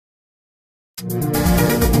Hey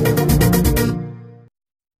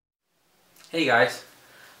guys,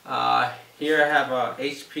 here I have a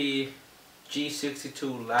HP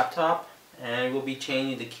G62 laptop, and we'll be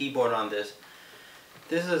changing the keyboard on this.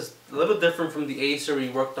 This is a little different from the Acer we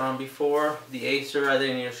worked on before. The Acer, I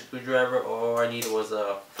didn't need a screwdriver. All I needed was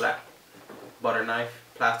a flat butter knife,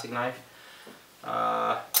 plastic knife.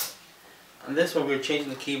 On this one we're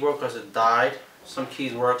changing the keyboard because it died. Some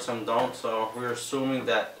keys work, some don't, so we're assuming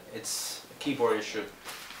that it's a keyboard issue.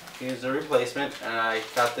 Here's the replacement, and I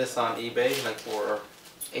got this on eBay like for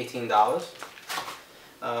 $18.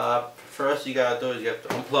 First you gotta do is you have to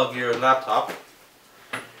unplug your laptop,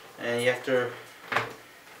 and you have to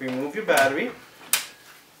remove your battery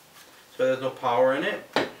so there's no power in it,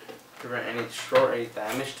 prevent any short, any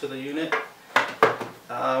damage to the unit.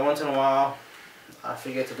 Once in a while I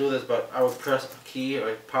forget to do this, but I would press a key or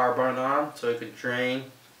a power button on so it could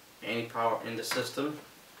drain any power in the system.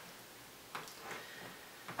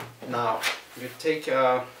 Now you take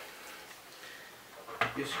your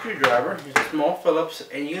screwdriver, your small Phillips,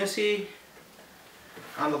 and you're gonna see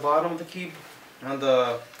on the bottom of the key, on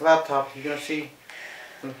the laptop, you're gonna see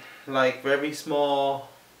like very small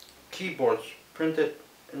keyboards printed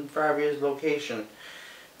in various locations.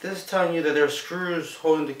 This is telling you that there are screws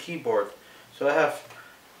holding the keyboard. So I have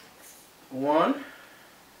 1,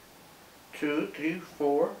 2, 3,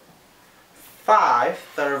 4,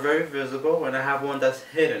 5 that are very visible, and I have one that's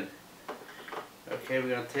hidden. Okay, we're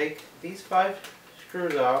going to take these 5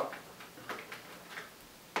 screws out.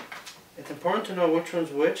 It's important to know which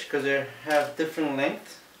one's which because they have different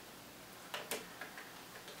lengths.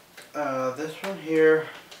 This one here,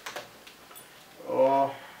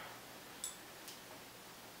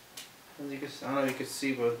 I don't know if you can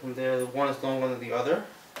see, but from there, the one is longer than the other.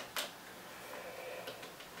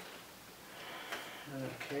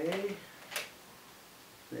 Okay.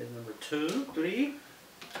 There's number 2, 3.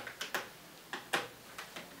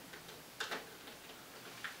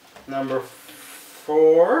 Number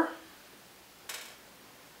 4.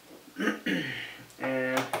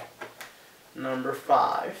 And number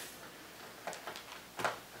 5.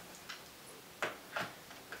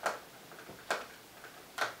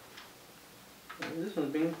 This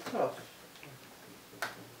one's being tough.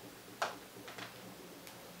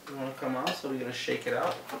 You want to come out, so we're going to shake it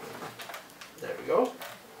out. There we go.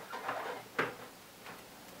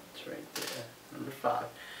 It's right there, number 5.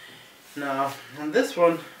 Now, on this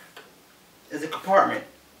one is a compartment.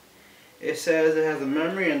 It says it has a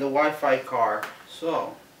memory and the Wi-Fi card.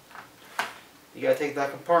 So, you got to take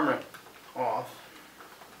that compartment off.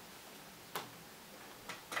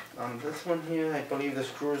 On this one here, I believe the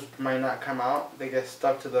screws might not come out. They get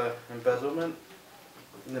stuck to the embezzlement.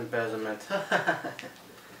 To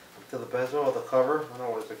the bezel or the cover. I don't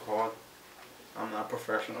know what it's called. I'm not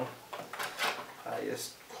professional. I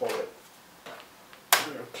just call it.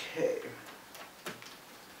 Okay.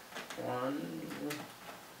 1,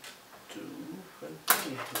 2, and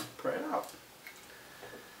 3. Pray it out.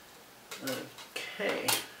 Okay.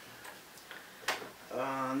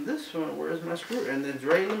 On this one, where's my screw? And it's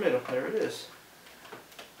right in the middle. There it is.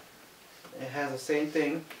 It has the same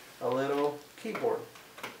thing, a little keyboard.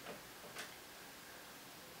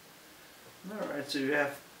 Alright, so you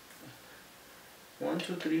have 1,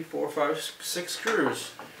 2, 3, 4, 5, 6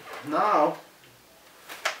 screws. Now,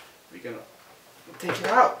 we're going to take it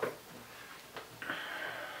out.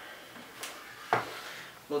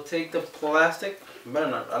 We'll take the plastic,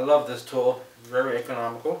 I love this tool, very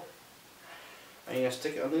economical. And you're going to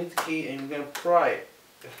stick it underneath the key and you're going to pry it.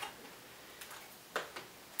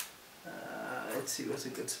 Let's see what's a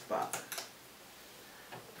good spot.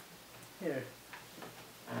 Here.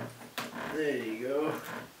 There you go.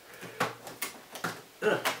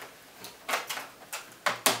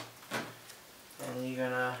 And you're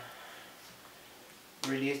going to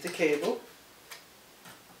release the cable.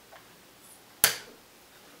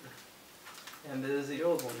 And this is the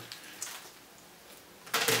old one.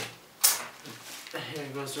 Here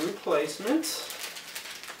goes the replacement.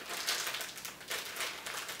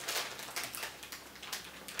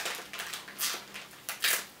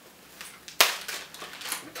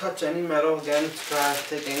 Touch any metal again to try to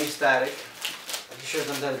take any static. I should have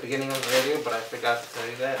done that at the beginning of the video, but I forgot to tell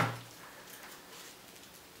you that.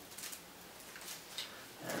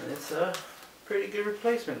 And it's a pretty good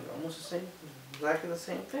replacement, almost the same, exactly the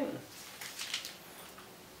same thing.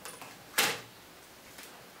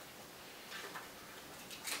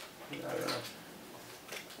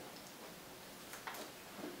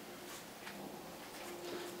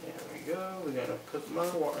 There we go. We're gonna put my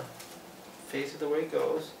wire, face it the way it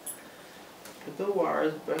goes. Put the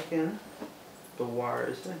wires back in. The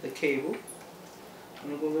wires, the cable.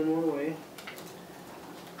 And it goes in one way.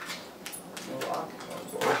 Lock.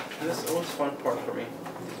 This was a fun part for me.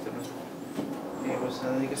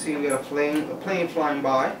 And you can see we got a plane flying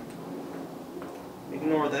by.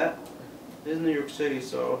 Ignore that. This is New York City,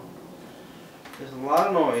 so there's a lot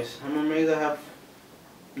of noise. I'm amazed I have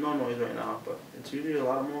no noise right now, but it's usually a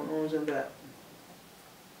lot more noise than that.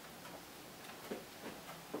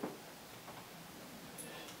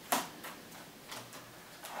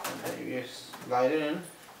 And then you just slide it in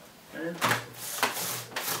and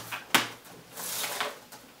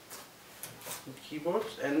the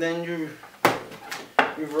keyboards, and then you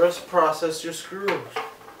reverse process your screws.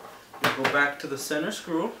 You go back to the center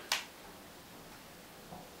screw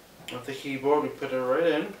of the keyboard, we put it right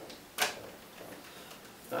in.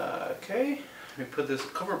 Okay, we put this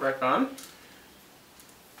cover back on.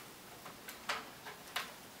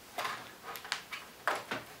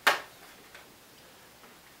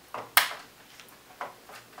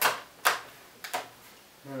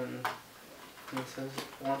 And it says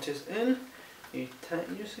once it's in, you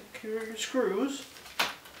secure your screws.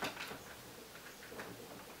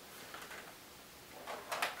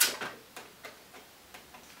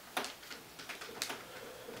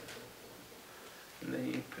 And then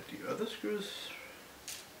you put the other screws.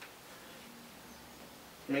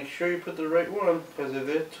 Make sure you put the right one, because if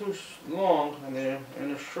they're too long and they're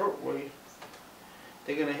in a short way,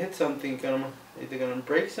 they're gonna hit something, either gonna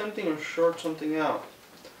break something or short something out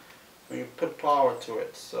when you put power to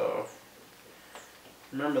it. So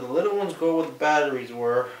remember, the little ones go where the batteries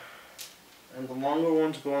were, and the longer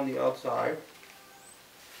ones go on the outside.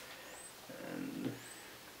 And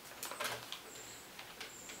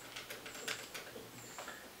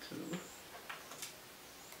two.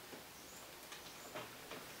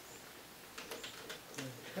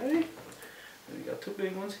 Okay, and we got two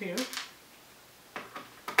big ones here.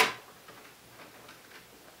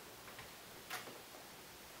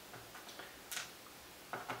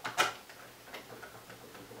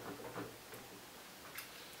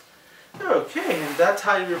 Okay, and that's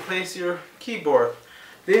how you replace your keyboard.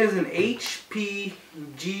 There's an HP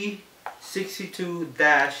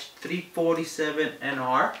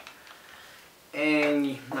G62-347nr,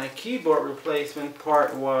 and my keyboard replacement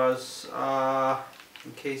part was,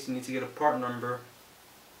 in case you need to get a part number,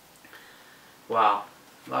 wow,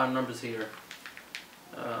 a lot of numbers here.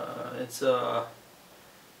 It's wow,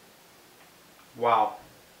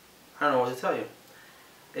 I don't know what to tell you.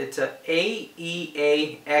 It's a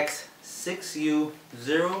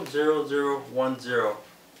AEAX6U00010.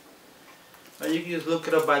 And you can just look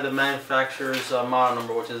it up by the manufacturer's model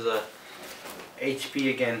number, which is a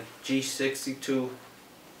HP again,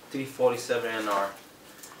 G62-347nr.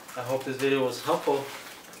 I hope this video was helpful.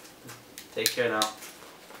 Take care now.